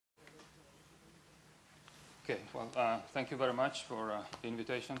Okay, well, thank you very much for the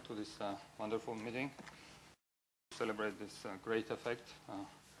invitation to this wonderful meeting to celebrate this great effect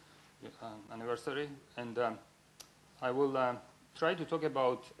anniversary. And I will try to talk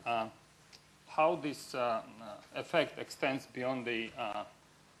about how this effect extends beyond the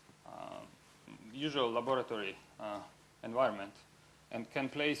usual laboratory environment and can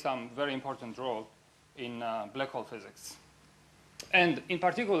play some very important role in black hole physics. And in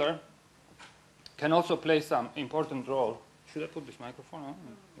particular, can also play some important role. Should I put this microphone on?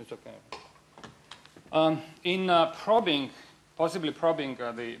 It's okay. In possibly probing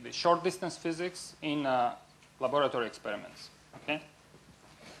the short distance physics in laboratory experiments. Okay.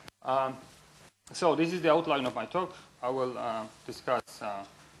 So this is the outline of my talk. I will discuss,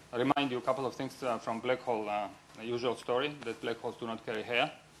 remind you a couple of things from black hole, the usual story that black holes do not carry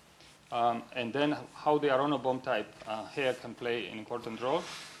hair, and then how the Aharonov-Bohm type hair can play an important role.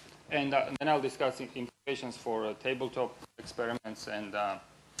 And then I'll discuss implications for tabletop experiments and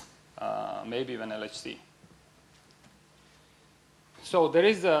maybe even LHC. So there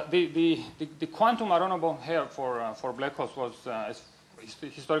is the quantum Aharonov-Bohm hair for black holes was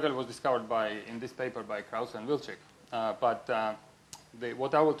historically was discovered in this paper by Krause and Wilczek. But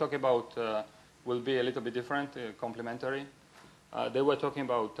what I will talk about will be a little bit different, complementary. They were talking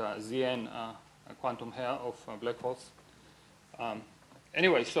about Zn quantum hair of black holes.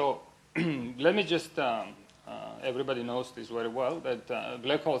 Anyway, so let me just, everybody knows this very well, that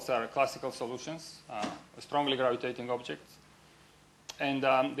black holes are classical solutions, strongly gravitating objects. And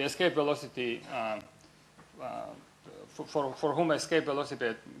the escape velocity, for whom escape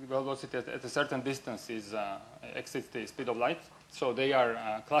velocity at a certain distance exceeds the speed of light. So they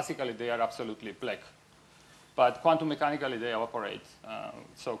are, classically, they are absolutely black. But quantum mechanically, they evaporate,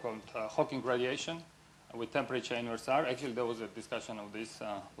 so-called Hawking radiation with temperature inverse R. Actually, there was a discussion of this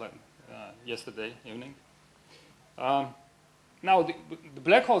yesterday evening. Now, the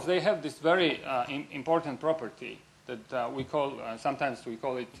black holes, they have this very important property that we call, sometimes we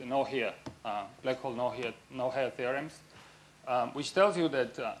call it no-hair, black hole no-hair theorems, which tells you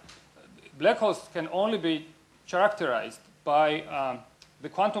that black holes can only be characterized by the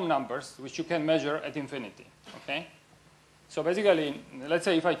quantum numbers which you can measure at infinity. Okay? So basically, let's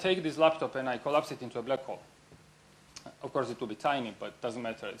say if I take this laptop and I collapse it into a black hole, of course it will be tiny, but it doesn't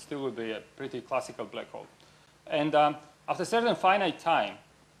matter. It still will be a pretty classical black hole. And after a certain finite time,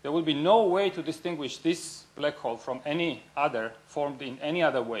 there will be no way to distinguish this black hole from any other formed in any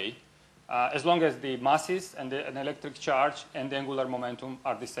other way, as long as the masses and an electric charge and the angular momentum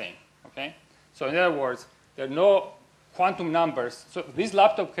are the same. Okay? So in other words, there are no quantum numbers. So this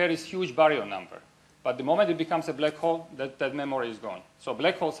laptop carries huge baryon number. But the moment it becomes a black hole, that memory is gone. So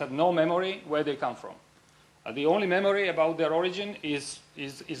black holes have no memory where they come from. The only memory about their origin is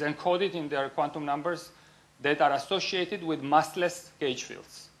encoded in their quantum numbers that are associated with massless gauge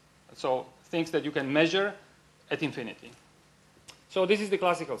fields. So things that you can measure at infinity. So this is the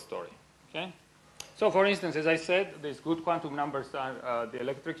classical story. Okay? So for instance, as I said, these good quantum numbers are the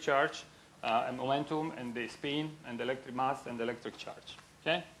electric charge, and momentum, and the spin, and the electric mass, and the electric charge.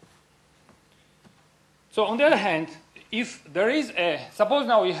 Okay? So on the other hand, if there is suppose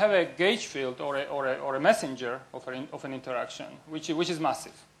now you have a gauge field or a messenger of an interaction, which is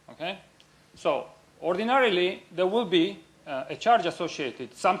massive, okay? So ordinarily, there will be a charge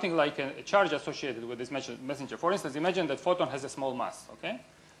associated, something like a charge associated with this messenger. For instance, imagine that photon has a small mass, okay?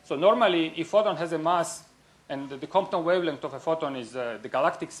 So normally, if photon has a mass and the Compton wavelength of a photon is the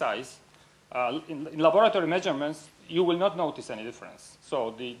galactic size, in laboratory measurements, you will not notice any difference.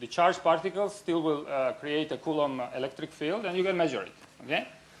 So the charged particles still will create a Coulomb electric field, and you can measure it. Okay?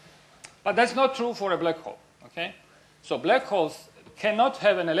 But that's not true for a black hole. Okay? So black holes cannot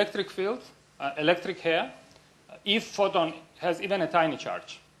have an electric field, electric hair, if photon has even a tiny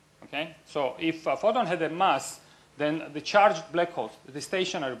charge. Okay? So if a photon had a mass, then the charged black holes, the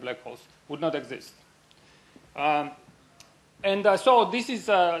stationary black holes, would not exist. And so this is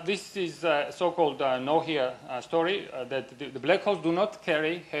so-called no-hair story that the black holes do not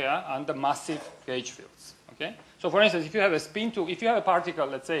carry hair under massive gauge fields. Okay. So for instance, if you have a spin-2, if you have a particle,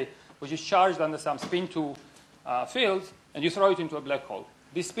 let's say, which is charged under some spin-2 field, and you throw it into a black hole,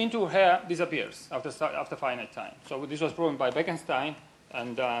 this spin-2 hair disappears after finite time. So this was proven by Bekenstein,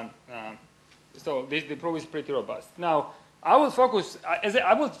 and so the proof is pretty robust. Now, I will focus,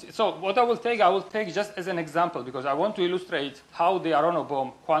 so what I will take just as an example, because I want to illustrate how the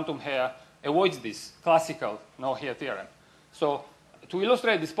Aharonov-Bohm quantum hair avoids this classical no-hair theorem. So to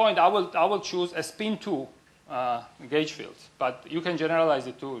illustrate this point, I will choose a spin-2 gauge field, but you can generalize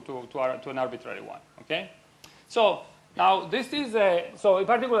it to an arbitrary one. Okay? So Now, this is so in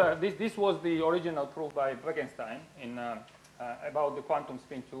particular, this was the original proof by Wittgenstein in, about the quantum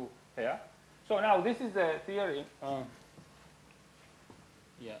spin 2 pair. So now this is a theory.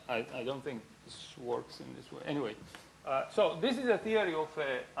 Yeah, I don't think this works in this way. Anyway, so this is a theory of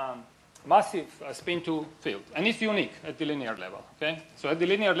a massive spin 2 field, and it's unique at the linear level. Okay, so at the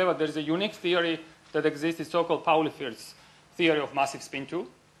linear level, there's a unique theory that exists. It's so-called Pauli-Fierz theory of massive spin 2,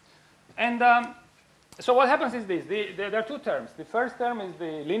 and so what happens is this. There are two terms. The first term is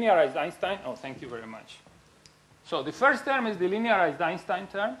the linearized Einstein. Oh, thank you very much. So the first term is the linearized Einstein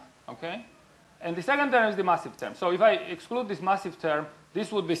term, okay? And the second term is the massive term. So if I exclude this massive term,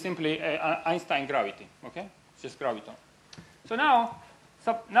 this would be simply Einstein gravity, okay? It's just graviton. So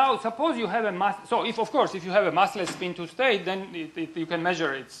now suppose you have a mass. So if, of course, if you have a massless spin 2 state, then you can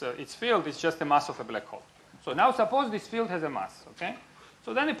measure its field. It's just the mass of a black hole. So now suppose this field has a mass, okay?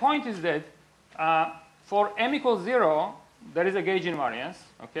 So then the point is that for m equals 0, there is a gauge invariance,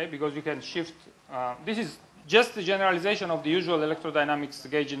 okay? Because you can shift. This is just the generalization of the usual electrodynamics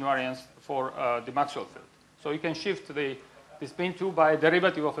gauge invariance for the Maxwell field. So you can shift the spin 2 by a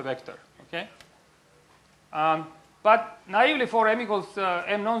derivative of a vector, okay? But naively for m equals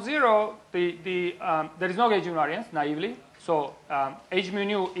m non-zero, there is no gauge invariance, naively. So h mu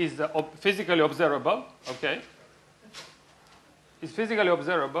nu is physically observable, okay? It's physically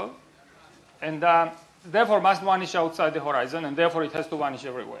observable. And therefore must vanish outside the horizon, and therefore it has to vanish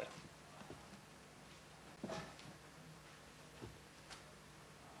everywhere.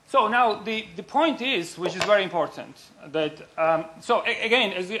 So now the point is, which is very important, that so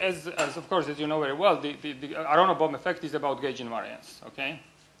again, as of course as you know very well, the Aharonov-Bohm effect is about gauge invariance, okay?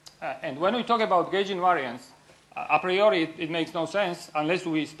 And when we talk about gauge invariance, a priori it makes no sense unless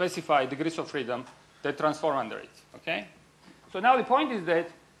we specify degrees of freedom that transform under it, okay? So now the point is that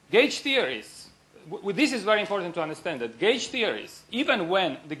gauge theories, this is very important to understand, that gauge theories, even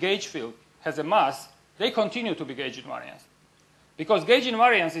when the gauge field has a mass, they continue to be gauge invariant. Because gauge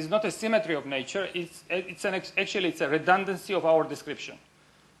invariance is not a symmetry of nature, actually it's a redundancy of our description.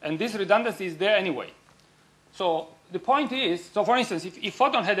 And this redundancy is there anyway. So the point is, so for instance, if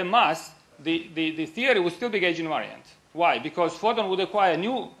photon had a mass, the theory would still be gauge invariant. Why? Because photon would acquire a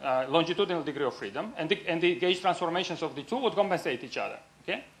new longitudinal degree of freedom, and the gauge transformations of the two would compensate each other.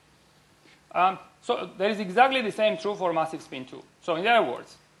 Okay? So there is exactly the same true for massive spin 2. So in other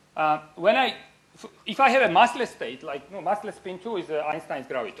words, if I have a massless state, like massless spin 2 is Einstein's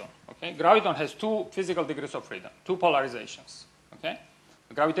graviton. Okay? Graviton has two physical degrees of freedom, two polarizations. Okay?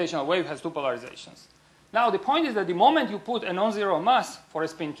 A gravitational wave has two polarizations. Now the point is that the moment you put a non-zero mass for a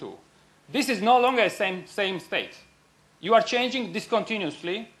spin 2, this is no longer a same state. You are changing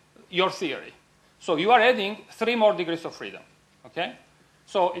discontinuously your theory. So you are adding 3 more degrees of freedom. Okay?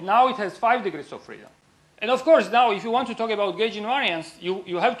 So now it has 5 degrees of freedom. And of course, now if you want to talk about gauge invariance,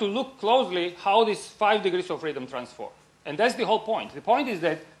 you have to look closely how these 5 degrees of freedom transform. And that's the whole point. The point is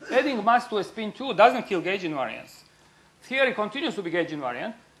that adding mass to a spin 2 doesn't kill gauge invariance. Theory continues to be gauge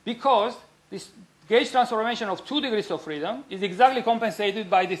invariant because this gauge transformation of 2 degrees of freedom is exactly compensated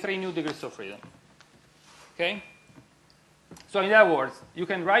by the 3 new degrees of freedom. Okay? So in other words, you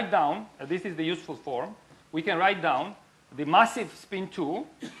can write down, this is the useful form, we can write down the massive spin 2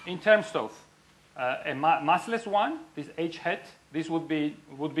 in terms of a massless one, this h hat, this would be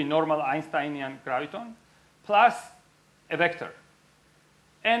normal Einsteinian graviton, plus a vector.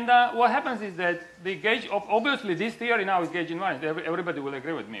 And what happens is that the gauge of, obviously this theory now is gauge invariant. Everybody will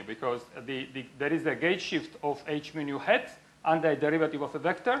agree with me because there is a gauge shift of h mu nu hat under a derivative of a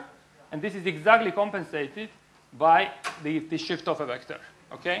vector, and this is exactly compensated by the shift of a vector.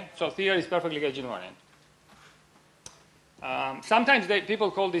 Okay, so theory is perfectly gauge invariant. Sometimes people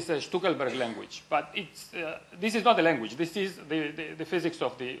call this a Stuckelberg language, but this is not a language. This is the physics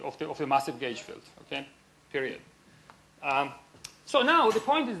of the massive gauge field. Okay, period. So now the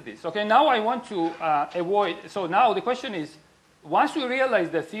point is this. Okay, now I want to avoid. So now the question is, once we realize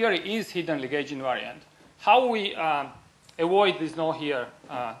the theory is hiddenly gauge invariant, how we avoid this no here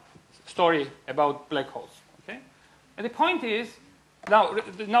story about black holes? Okay, and the point is now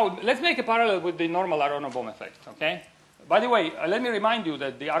let's make a parallel with the normal Aharonov-Bohm effect. Okay. By the way, let me remind you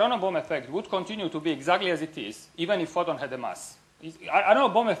that the Aharonov-Bohm effect would continue to be exactly as it is, even if photon had a mass.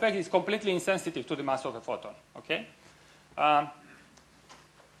 Aharonov-Bohm effect is completely insensitive to the mass of a photon. Okay.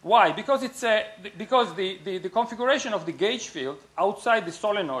 Why? Because the configuration of the gauge field outside the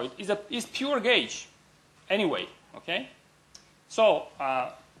solenoid is pure gauge, anyway. Okay. So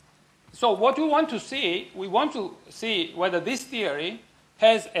what we want to see whether this theory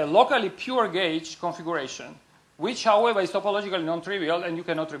has a locally pure gauge configuration, which, however, is topologically non-trivial, and you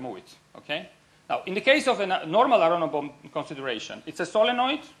cannot remove it. Okay. Now, in the case of a normal Aharonov-Bohm consideration, it's a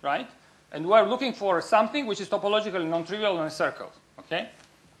solenoid, right? And we're looking for something which is topologically non-trivial in a circle, okay?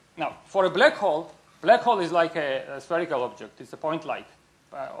 Now, for a black hole is like a spherical object. It's a point-like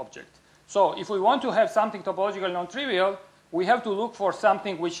object. So if we want to have something topologically non-trivial, we have to look for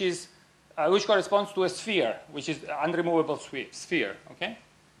something which is which corresponds to a sphere, which is an unremovable sphere, okay?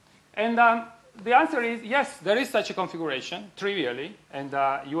 And the answer is yes, there is such a configuration, trivially, and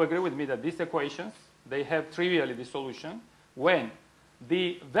you agree with me that these equations, they have trivially the solution when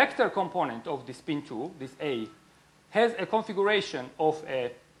the vector component of the spin 2, this A, has a configuration of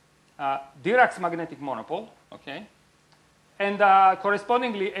a Dirac's magnetic monopole, okay? And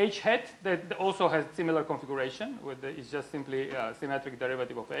correspondingly, H hat that also has similar configuration. It's just simply a symmetric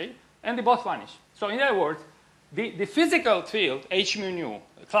derivative of A. And they both vanish. So in other words, the physical field, H mu nu,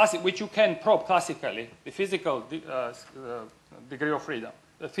 which you can probe classically, the physical degree of freedom,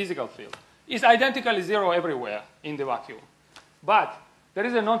 the physical field, is identically zero everywhere in the vacuum. But there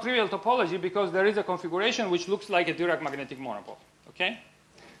is a non-trivial topology because there is a configuration which looks like a Dirac magnetic monopole, okay?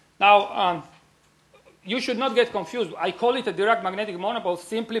 Now, you should not get confused. I call it a Dirac magnetic monopole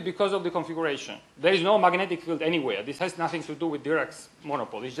simply because of the configuration. There is no magnetic field anywhere. This has nothing to do with Dirac's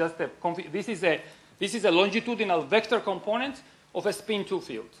monopole. It's just this is a longitudinal vector component of a spin 2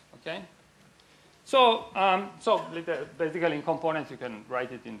 field. Okay. So basically in components you can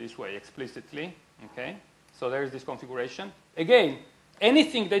write it in this way explicitly. Okay. So there is this configuration. Again,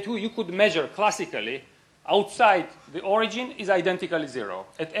 anything that you could measure classically outside the origin is identically zero.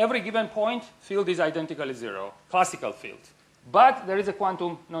 At every given point, field is identically zero, classical field. But there is a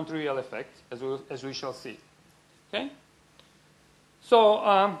quantum non-trivial effect, as we shall see. Okay?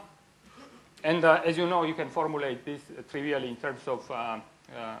 So, as you know, you can formulate this trivially in terms of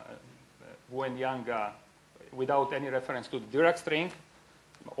Wu and Yang without any reference to the Dirac string,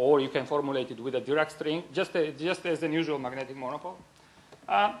 or you can formulate it with a Dirac string, just as an usual magnetic monopole.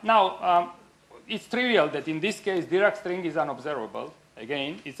 Now, it's trivial that in this case, Dirac string is unobservable.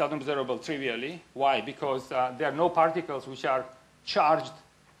 Again, it's unobservable trivially. Why? Because there are no particles which are charged,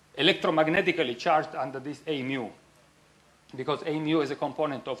 electromagnetically charged under this A mu. Because A mu is a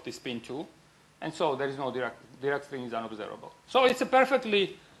component of the spin 2. And so there is no Dirac string is unobservable. So it's a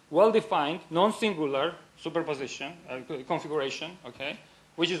perfectly well-defined, non-singular superposition, configuration, okay?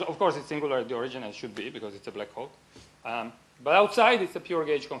 Which is, of course, it's singular at the origin, as it should be, because it's a black hole. But outside, it's a pure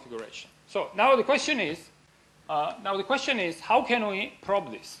gauge configuration. So now the question is, how can we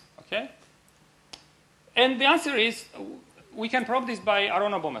probe this? Okay, and the answer is we can probe this by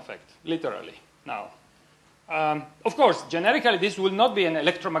Aharonov-Bohm effect, literally. Now, of course, generically this will not be an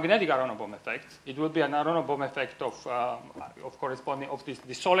electromagnetic Aharonov-Bohm effect. It will be an Aharonov-Bohm effect of corresponding of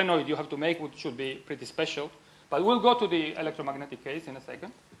the solenoid you have to make, which should be pretty special. But we'll go to the electromagnetic case in a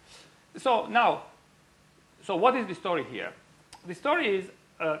second. So now, what is the story here? The story is.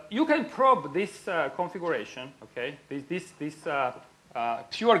 You can probe this configuration, okay, this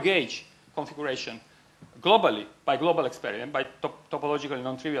pure gauge configuration globally by global experiment, by topologically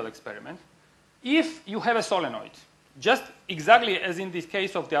non-trivial experiment, if you have a solenoid. Just exactly as in this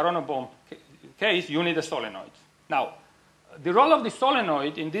case of the Aharonov-Bohm case, you need a solenoid. Now, the role of the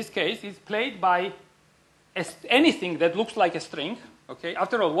solenoid in this case is played by anything that looks like a string. Okay.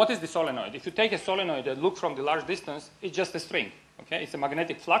 After all, what is the solenoid? If you take a solenoid that looks from the large distance, it's just a string. Okay, it's a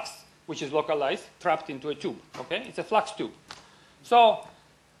magnetic flux which is localized, trapped into a tube. Okay, it's a flux tube. So,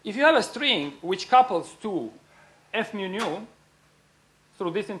 if you have a string which couples to F mu nu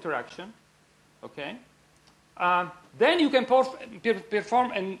through this interaction, okay, then you can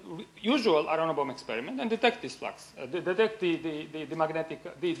perform an usual Aharonov-Bohm experiment and detect this flux, detect the magnetic,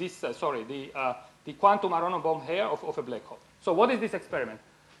 the quantum Aharonov-Bohm hair of a black hole. So, what is this experiment?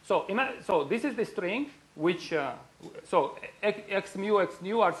 So this is the string, which so x mu x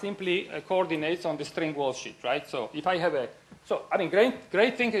nu are simply coordinates on the string wall sheet, right? So if I have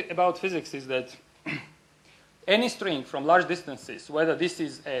great thing about physics is that any string from large distances, whether this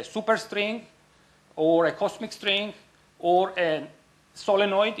is a superstring or a cosmic string or a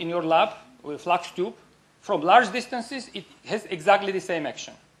solenoid in your lab with a flux tube, from large distances it has exactly the same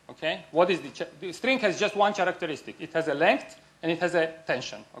action. Okay, what is the string has just one characteristic. It has a length and it has a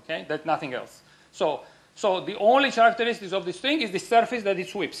tension, okay? That's nothing else. So the only characteristics of the string is the surface that it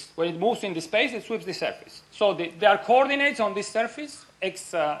sweeps. When it moves in the space, it sweeps the surface. So there are coordinates on this surface,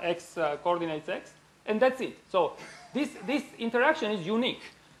 x coordinates x, and that's it. So this interaction is unique.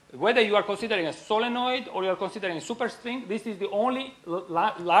 Whether you are considering a solenoid or you are considering a superstring, this is the only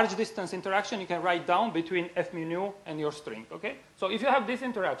large distance interaction you can write down between F mu nu and your string, okay? So if you have this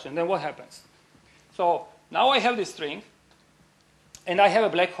interaction, then what happens? So now I have this string. and I have a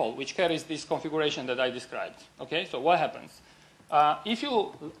black hole which carries this configuration that I described. Okay, so what happens? If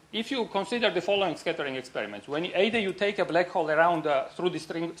you consider the following scattering experiments, when either you take a black hole around through the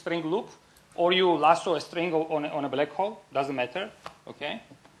string loop, or you lasso a string on a black hole, doesn't matter. Okay,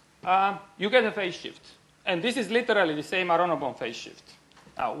 you get a phase shift, and this is literally the same Aharonov-Bohm phase shift.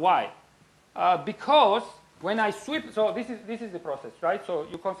 Now, why? Because when I sweep, so this is the process, right? So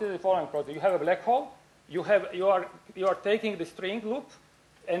you consider the following process: you have a black hole, you are taking the string loop,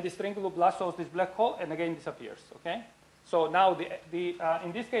 and the string loop lassos this black hole, and again disappears. Okay. So now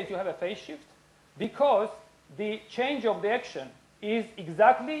in this case you have a phase shift because the change of the action is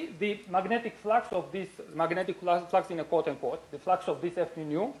exactly the magnetic flux of this magnetic flux in a quote unquote, the flux of this F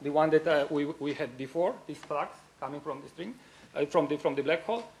nu, the one that we had before, this flux coming from the string, from the black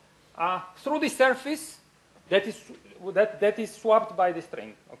hole, through the surface that is swapped by the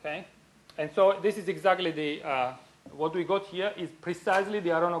string. Okay, and so this is exactly the what we got here is precisely the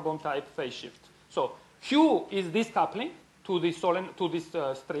Aharonov-Bohm type phase shift. So Q is this coupling to this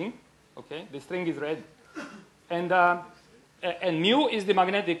string. Okay, the string is red, and mu is the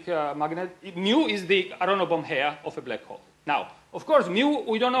mu is the Aharonov-Bohm hair of a black hole. Now, of course, mu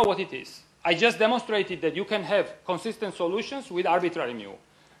we don't know what it is. I just demonstrated that you can have consistent solutions with arbitrary mu.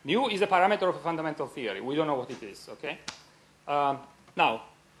 Mu is a parameter of a fundamental theory. We don't know what it is. Okay. Now,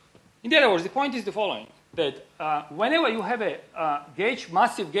 in other words, the point is the following: that whenever you have a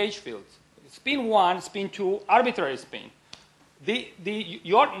massive gauge field, spin 1, spin 2, arbitrary spin,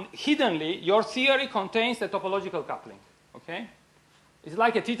 hiddenly, your theory contains a topological coupling. Okay? It's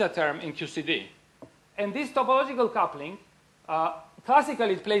like a theta term in QCD. And this topological coupling,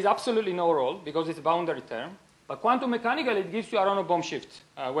 classically, it plays absolutely no role because it's a boundary term. But quantum mechanically, it gives you Aharonov-Bohm shift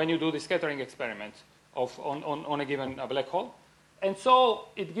when you do the scattering experiment on a given black hole. And so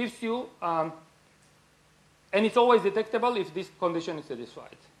it gives you, and it's always detectable if this condition is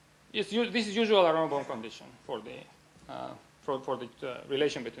satisfied. This is usual Aharonov-Bohm condition for the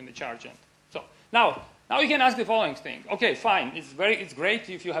relation between the charge and. So now you can ask the following thing. Okay, fine. It's great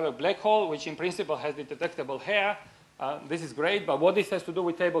if you have a black hole which in principle has the detectable hair. This is great, but what this has to do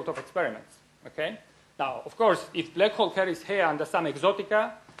with tabletop experiments? Okay. Now, of course, if black hole carries hair under some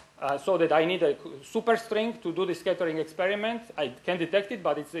exotica, so that I need a superstring to do the scattering experiment, I can detect it,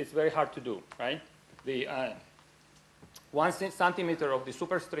 but it's very hard to do, right? The 1 centimeter of the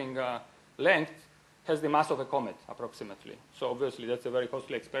superstring length has the mass of a comet, approximately. So obviously, that's a very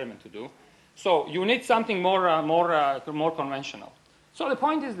costly experiment to do. So you need something more conventional. So the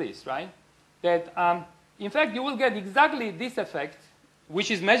point is this, right? That in fact, you will get exactly this effect, which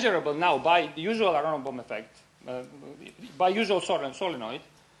is measurable now by the usual Aharonov-Bohm effect, by usual solenoid,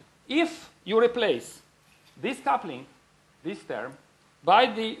 if you replace this coupling, this term, by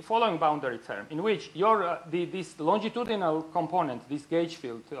the following boundary term, in which your this longitudinal component, this gauge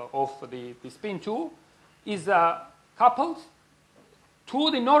field of the spin 2, is coupled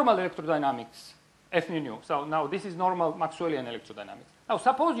to the normal electrodynamics, F nu. So now this is normal Maxwellian electrodynamics. Now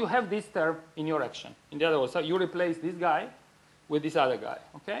suppose you have this term in your action. In the other words, so you replace this guy with this other guy.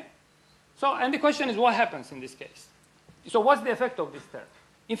 Okay? So, and the question is, what happens in this case? So what's the effect of this term?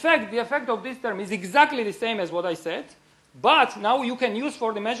 In fact, the effect of this term is exactly the same as what I said, but now you can use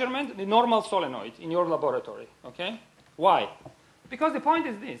for the measurement the normal solenoid in your laboratory. Okay? Why? Because the point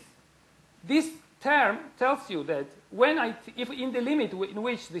is this. This term tells you that if in the limit in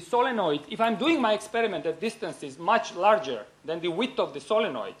which the solenoid, if I'm doing my experiment at distances much larger than the width of the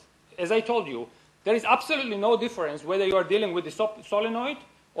solenoid, as I told you, there is absolutely no difference whether you are dealing with the solenoid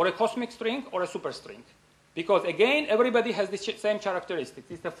or a cosmic string or a superstring. Because again, everybody has the same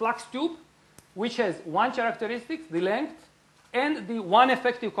characteristics. It's a flux tube, which has one characteristic, the length, and the one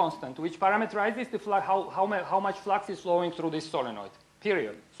effective constant, which parameterizes the flux, how much flux is flowing through this solenoid,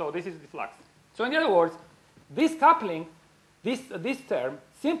 period. So this is the flux. So in other words, this coupling, this term,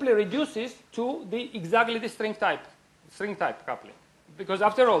 simply reduces to exactly the string type coupling. Because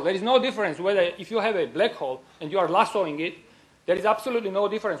after all, there is no difference whether if you have a black hole and you are lassoing it, there is absolutely no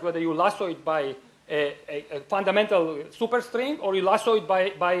difference whether you lasso it by a fundamental superstring or you lasso it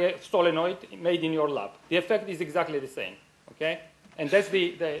by a solenoid made in your lab. The effect is exactly the same. Okay? And that's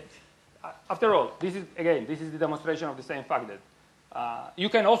after all, this is the demonstration of the same fact that you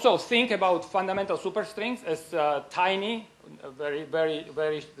can also think about fundamental superstrings as tiny, very, very,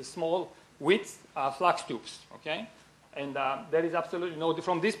 very small width flux tubes. Okay? And there is absolutely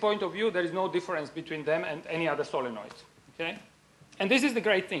from this point of view, there is no difference between them and any other solenoid. Okay? And this is the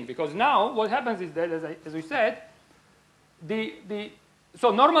great thing, because now what happens is that, as we said,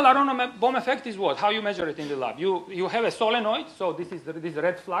 so normal Aharonov-Bohm effect is what? How you measure it in the lab. You have a solenoid, so this is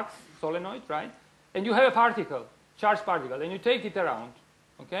red flux solenoid, right? And you have a particle charged particle, and you take it around,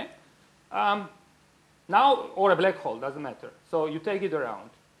 okay? Now, or a black hole, doesn't matter. So you take it around.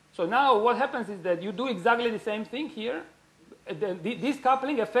 So now what happens is that you do exactly the same thing here. This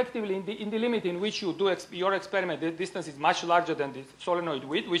coupling effectively in the limit in which you do your experiment, the distance is much larger than the solenoid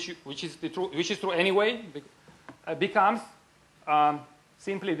width, which is true anyway, becomes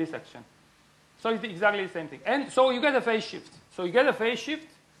simply this action. So it's exactly the same thing. And so you get a phase shift. So you get a phase shift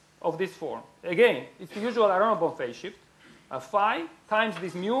of this form. Again, it's the usual Aharonov-Bohm phase shift. Phi times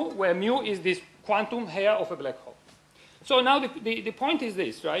this mu, where mu is this quantum hair of a black hole. So now the point is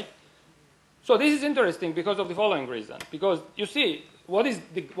this, right? So this is interesting because of the following reason. Because you see, what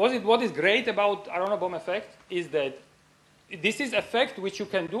is great about Aharonov-Bohm effect is that this is effect which you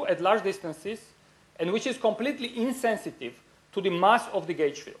can do at large distances and which is completely insensitive to the mass of the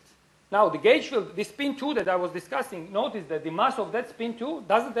gauge field. Now, the gauge field, the spin 2 that I was discussing, notice that the mass of that spin 2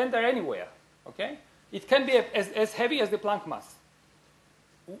 doesn't enter anywhere, okay? It can be as heavy as the Planck mass.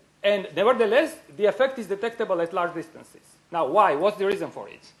 And nevertheless, the effect is detectable at large distances. Now, why? What's the reason for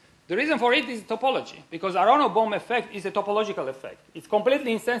it? The reason for it is topology, because Aharonov-Bohm effect is a topological effect. It's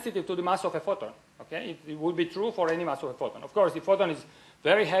completely insensitive to the mass of a photon, okay? It would be true for any mass of a photon. Of course, if photon is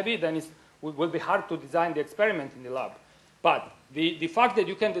very heavy, then it will be hard to design the experiment in the lab. But the fact that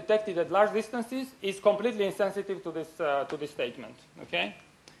you can detect it at large distances is completely insensitive to this statement, okay?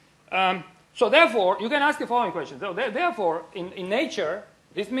 So therefore, you can ask the following question. So therefore, in nature,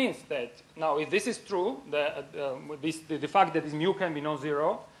 this means that now if this is true, the fact that this mu can be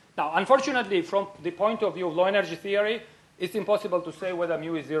non-zero. Now, unfortunately, from the point of view of low energy theory, it's impossible to say whether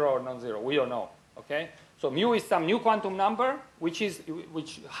mu is zero or non-zero. We don't know, okay? So mu is some new quantum number, which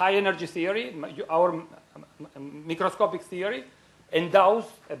high energy theory, our microscopic theory, endows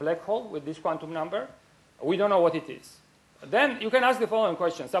a black hole with this quantum number. We don't know what it is. Then you can ask the following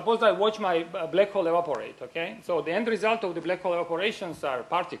question. Suppose I watch my black hole evaporate, okay? So the end result of the black hole evaporations are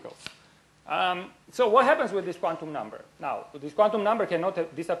particles. So what happens with this quantum number? Now, this quantum number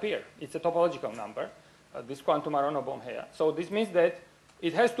cannot disappear. It's a topological number, this quantum Aharonov-Bohm here. So this means that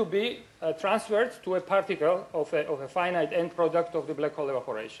it has to be transferred to a particle of a finite end product of the black hole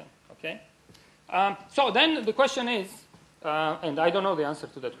evaporation, okay? So then the question is, and I don't know the answer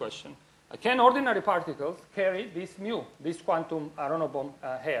to that question, can ordinary particles carry this mu, this quantum Aharonov-Bohm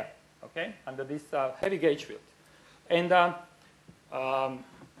hair, okay, under this heavy gauge field? And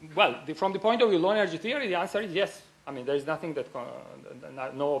well, from the point of view of low energy theory, the answer is yes. I mean, there is nothing that,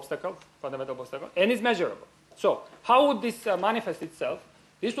 no obstacle, fundamental obstacle, and it's measurable. So how would this manifest itself?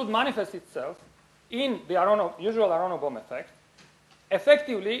 This would manifest itself in the usual Aharonov-Bohm effect.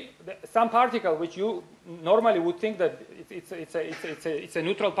 Effectively, some particle which you normally would think that it's a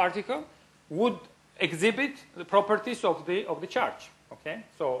neutral particle would exhibit the properties of the charge. Okay,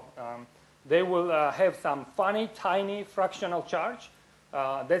 so they will have some funny, tiny fractional charge.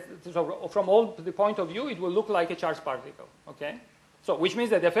 So from all the point of view, it will look like a charged particle. Okay, so which means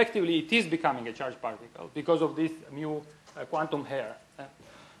that effectively it is becoming a charged particle because of this mu quantum hair.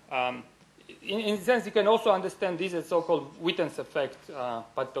 In a sense, you can also understand this as so-called Witten's effect,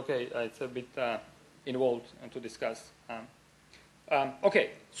 but okay, it's a bit involved to discuss.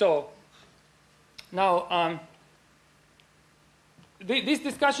 Okay, so now this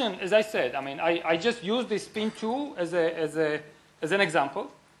discussion, as I said, I mean, I just used this spin 2 as an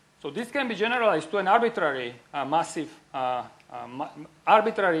example. So this can be generalized to an arbitrary massive,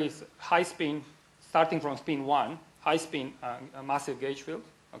 arbitrary high spin, starting from spin 1, high spin massive gauge field.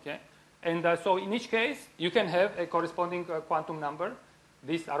 Okay. And so in each case, you can have a corresponding quantum number,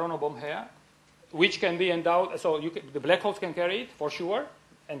 this Aharonov-Bohm hair, which can be endowed. So the black holes can carry it for sure.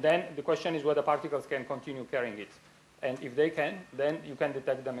 And then the question is whether particles can continue carrying it. And if they can, then you can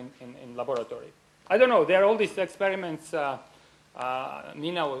detect them in laboratory. I don't know. There are all these experiments.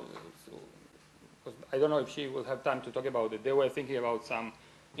 Nina, because I don't know if she will have time to talk about it. They were thinking about some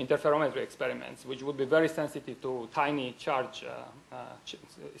interferometry experiments, which would be very sensitive to tiny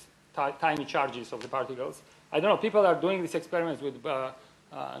tiny charges of the particles. I don't know, people are doing these experiments with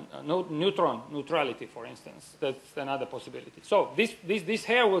neutron neutrality, for instance. That's another possibility. So this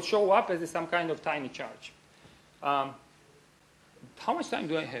hair will show up as some kind of tiny charge. How much time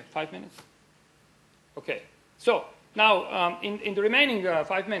do I have? 5 minutes? Okay. So now, in the remaining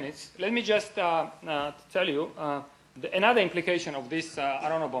 5 minutes, let me just tell you another implication of this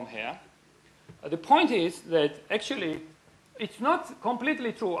Aharonov-Bohm hair. The point is that actually it's not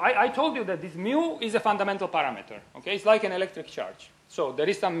completely true. I told you that this mu is a fundamental parameter. Okay, it's like an electric charge. So there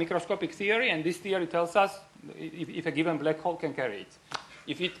is some microscopic theory, and this theory tells us if a given black hole can carry it.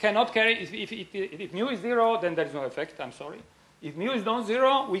 If it cannot carry, if mu is 0, then there is no effect. I'm sorry. If mu is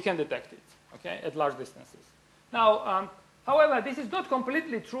non-zero, we can detect it. Okay, at large distances. Now, however, this is not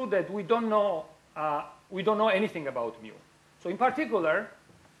completely true that we don't know anything about mu. So in particular,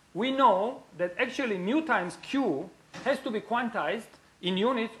 we know that actually mu times q has to be quantized in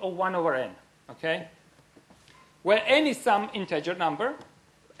units of 1 over n, okay? Where n is some integer number,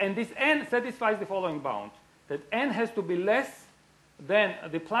 and this n satisfies the following bound, that n has to be less than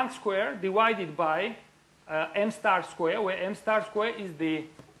the Planck square divided by m star square, where m star square is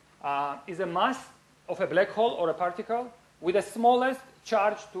a mass of a black hole or a particle with the smallest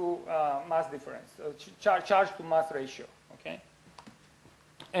charge to mass difference, charge to mass ratio, okay?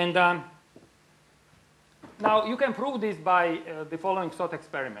 And now you can prove this by the following thought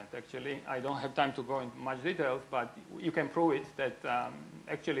experiment, actually. I don't have time to go into much details, but you can prove it that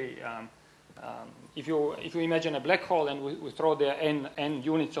actually if you imagine a black hole and we throw the n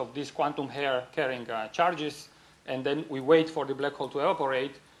units of this quantum hair carrying charges, and then we wait for the black hole to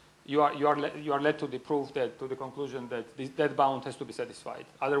evaporate, you are led to the proof that to the conclusion that that bound has to be satisfied.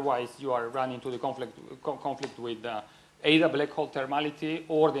 Otherwise, you are running into the conflict with either black hole thermality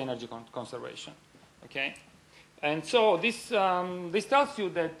or the energy conservation. Okay, and so this tells you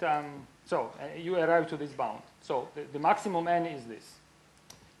that you arrive to this bound. So the maximum n is this.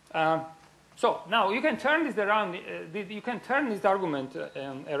 So now you can turn this around. You can turn this argument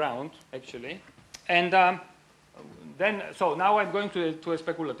around actually, and then so now I'm going to a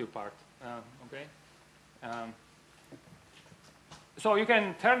speculative part. Okay. So you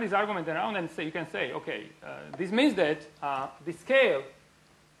can turn this argument around and say, you can say, okay, this means that this scale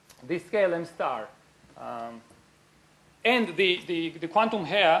m star and the quantum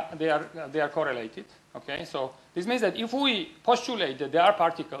hair, they are correlated. Okay, so this means that if we postulate that there are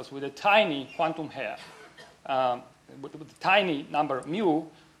particles with a tiny quantum hair, with a tiny number mu,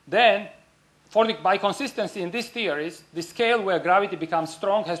 then by consistency in these theories, the scale where gravity becomes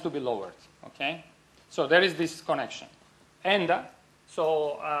strong has to be lowered. Okay, so there is this connection, and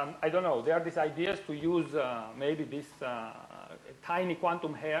so I don't know. There are these ideas to use maybe this tiny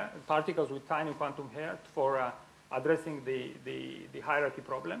quantum hair, particles with tiny quantum hair, for addressing the hierarchy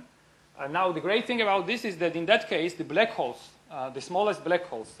problem. Now, the great thing about this is that in that case, the black holes, the smallest black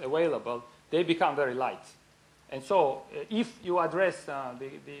holes available, they become very light. And so, if you address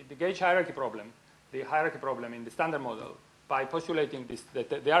the gauge hierarchy problem, the hierarchy problem in the standard model, by postulating this, that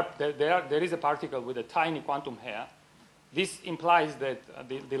there is a particle with a tiny quantum hair, this implies that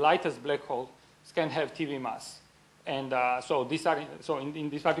the lightest black holes can have TV mass. And so in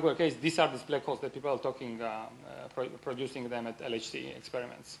this particular case, these are the black holes that people are talking, producing them at LHC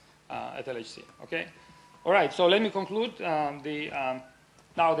experiments at LHC. Okay, all right. So let me conclude.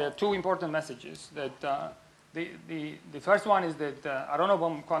 Now there are two important messages. That the first one is that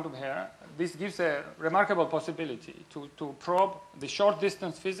Aharonov-Bohm quantum hair. This gives a remarkable possibility to probe the short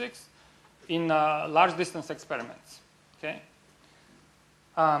distance physics in large distance experiments. Okay.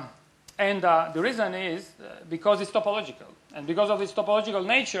 And the reason is because it's topological. And because of its topological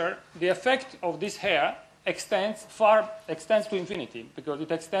nature, the effect of this hair extends to infinity, because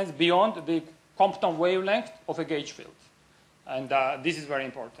it extends beyond the Compton wavelength of a gauge field. And this is very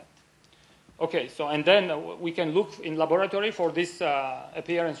important. Okay, so and then we can look in laboratory for this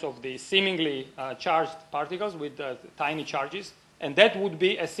appearance of the seemingly charged particles with tiny charges. And that would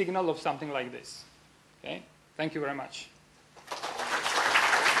be a signal of something like this. Okay, thank you very much.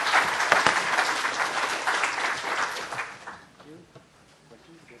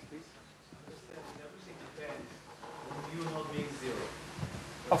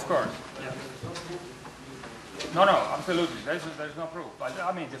 Of course. Yeah. No, absolutely. There's no proof. But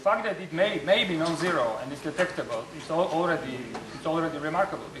I mean, the fact that it may be non-zero and it's detectable, it's already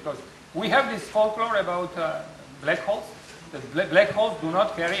remarkable, because we have this folklore about black holes. That black holes do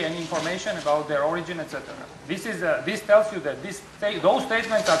not carry any information about their origin, etc. This tells you that those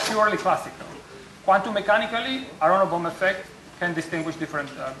statements are purely classical. Quantum mechanically, Aharonov-Bohm effect can distinguish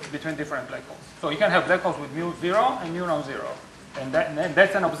between different black holes. So you can have black holes with mu 0 and mu non-zero. And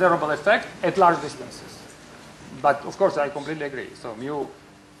that's an observable effect at large distances. But of course, I completely agree. So mu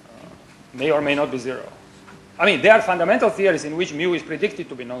may or may not be 0. I mean, there are fundamental theories in which mu is predicted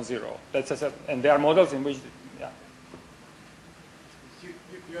to be non-zero. And there are models in which, yeah.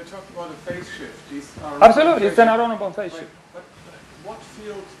 You're talking about a phase shift. These are absolutely, it's an Aharonov-Bohm phase shift. But what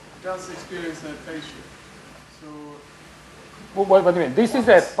field does experience a phase shift? So, what do you mean? This is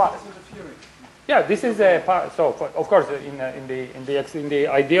a part. Yeah, this is a part. So, of course, in the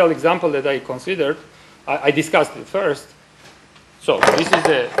ideal example that I considered, I discussed it first. So this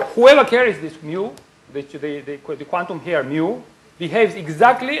is whoever carries this mu, the quantum here mu, behaves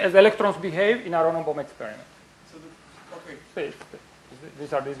exactly as electrons behave in Aharonov-Bohm experiment. So okay.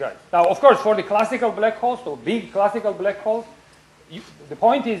 These are these guys. Now, of course, for the classical black holes, so big classical black holes, the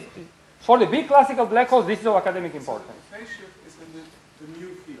point is, for the big classical black holes, this is of academic importance. So the phase shift is in the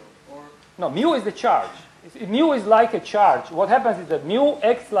mu field, or no, mu is the charge. Mu is like a charge. What happens is that mu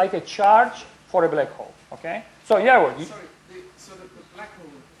acts like a charge for a black hole. Okay. So in other words, sorry, so the black hole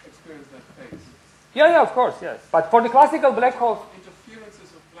experience that phase. yeah, of course, yes. But for the classical black holes,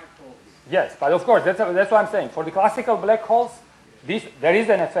 Interferences of black holes. yes. But of course, that's what I'm saying. For the classical black holes, there is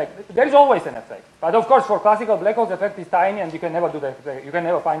an effect. There is always an effect. But of course, for classical black holes, the effect is tiny, and you can never do that. You can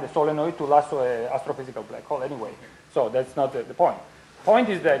never find a solenoid to lasso an astrophysical black hole anyway. So that's not the point. The point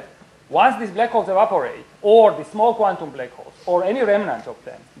is that once these black holes evaporate, or the small quantum black holes, or any remnant of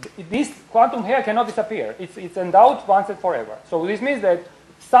them, this quantum hair cannot disappear. It's endowed once and forever. So this means that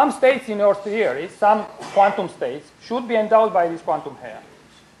some states in your theory, some quantum states, should be endowed by this quantum hair.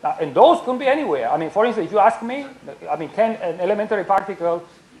 Now, and those can be anywhere. I mean, for instance, if you ask me, I mean, can an elementary particle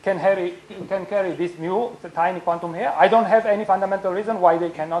can carry this mu, the tiny quantum hair? I don't have any fundamental reason why they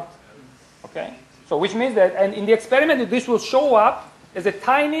cannot. Okay? So which means that, and in the experiment, this will show up as a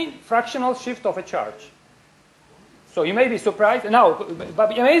tiny fractional shift of a charge. So you may be surprised. Now,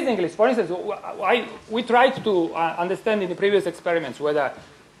 but amazingly, for instance, we tried to understand in the previous experiments whether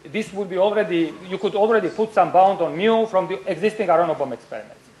this would be already, you could already put some bound on mu from the existing Aharonov-Bohm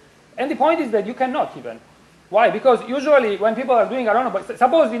experiments. And the point is that you cannot even. Why? Because usually when people are doing Aharonov-Bohm,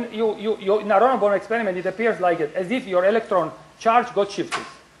 suppose in Aharonov-Bohm experiment it appears like it, as if your electron charge got shifted.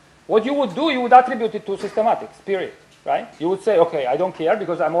 What you would do, you would attribute it to systematics, period. Right? You would say, okay, I don't care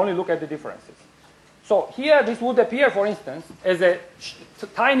because I'm only looking at the differences. So here this would appear, for instance, as a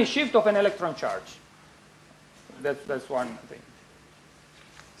tiny shift of an electron charge. That's one thing.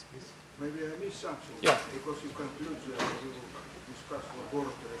 Maybe I missed something. Yeah. Because you conclude that you discuss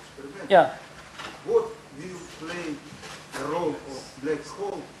laboratory experiment. Yeah. What will play the role of black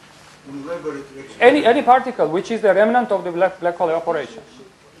hole in laboratory experiment? Any particle which is the remnant of the black hole evaporation.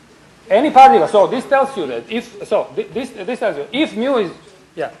 Any particle. So this tells you that if this tells you if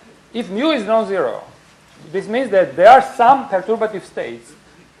mu is non-zero, this means that there are some perturbative states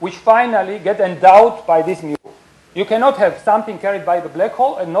which finally get endowed by this mu. You cannot have something carried by the black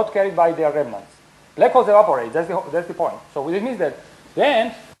hole and not carried by their remnants. Black holes evaporate. That's the point. So this means that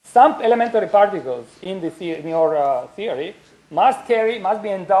then some elementary particles in your theory must be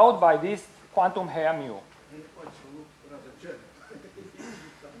endowed by this quantum hair mu.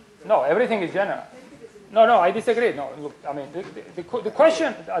 No, everything is general. No, I disagree. No, look, I mean, the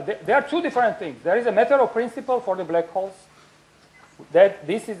question, there are two different things. There is a matter of principle for the black holes that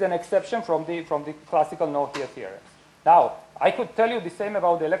this is an exception from the classical no-here theorem. Now, I could tell you the same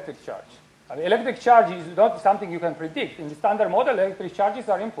about the electric charge. I mean, electric charge is not something you can predict. In the standard model, electric charges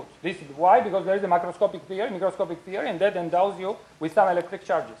are inputs. This is why, because there is a microscopic theory, and that endows you with some electric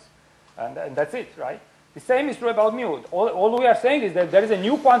charges. And that's it, right? The same is true about mu. All we are saying is that there is a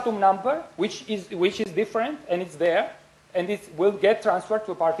new quantum number which is different, and it's there, and it will get transferred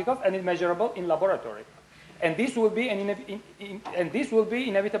to particles, and it's measurable in laboratory. And this will be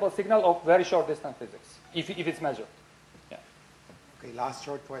inevitable signal of very short distance physics if it's measured. Yeah. Okay, last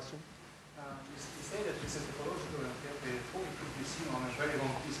short question. You say that this is topological and the point could be seen on a very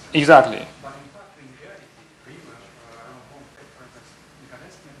long distance. Exactly. But in fact, in reality, pretty much Aharonov-Bohm effect, for instance, you can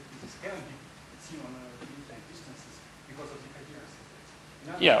estimate that this can be seen on infinite distances because of the coherence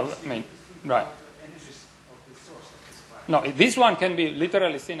effect. Yeah, I mean, right. Energies of the source of this fire. No, this one can be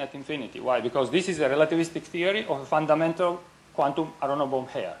literally seen at infinity. Why? Because this is a relativistic theory of a fundamental quantum Aharonov-Bohm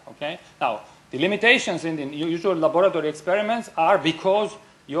hair. Okay. Now, the limitations in the usual laboratory experiments are because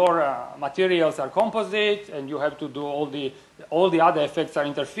your materials are composite, and you have to do all the other effects are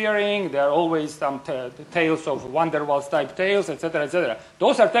interfering. There are always some tails of van der Waals type tails, etc., etc.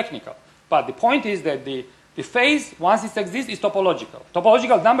 Those are technical. But the point is that the phase, once it exists, is topological.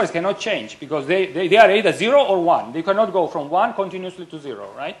 Topological numbers cannot change because they are either 0 or 1. They cannot go from 1 continuously to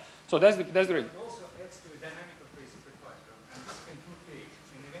 0, right? So that's the reason. It also adds to the dynamic of phase of the particle, and this can fluctuate,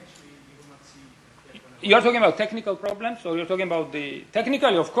 and eventually you will not see the effect on the You're talking about technical problems, or you're talking about the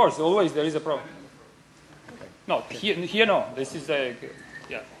technically, of course, always there is a problem. No, here no. This is a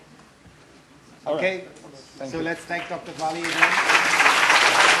yeah. All Okay, right. so you. let's thank Dr. Dvali again.